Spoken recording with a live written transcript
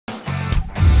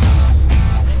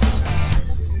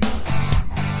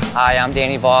Hi, I'm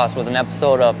Danny Voss with an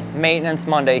episode of Maintenance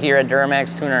Monday here at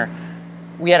Duramaxtuner.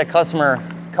 We had a customer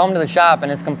come to the shop and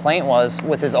his complaint was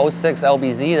with his 06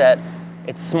 LBZ that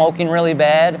it's smoking really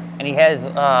bad and he has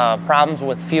problems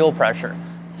with fuel pressure.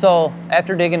 So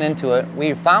after digging into it,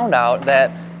 we found out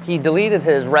that he deleted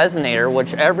his Resonator,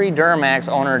 which every Duramax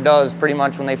owner does pretty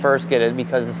much when they first get it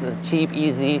because it's a cheap,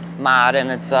 easy mod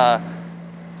and it's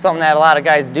something that a lot of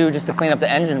guys do just to clean up the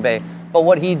engine bay. But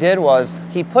what he did was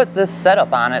he put this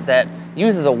setup on it that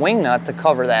uses a wing nut to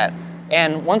cover that.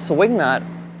 And once the wing nut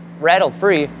rattled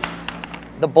free,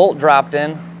 the bolt dropped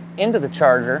into the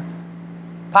charger,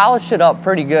 polished it up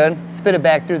pretty good, spit it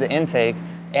back through the intake,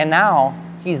 and now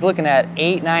he's looking at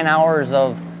 8-9 hours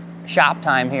of shop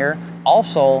time here.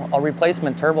 Also a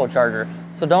replacement turbocharger.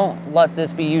 So don't let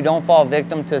this be you. Don't fall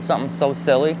victim to something so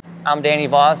silly. I'm Danny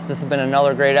Voss. This has been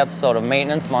another great episode of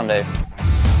Maintenance Monday.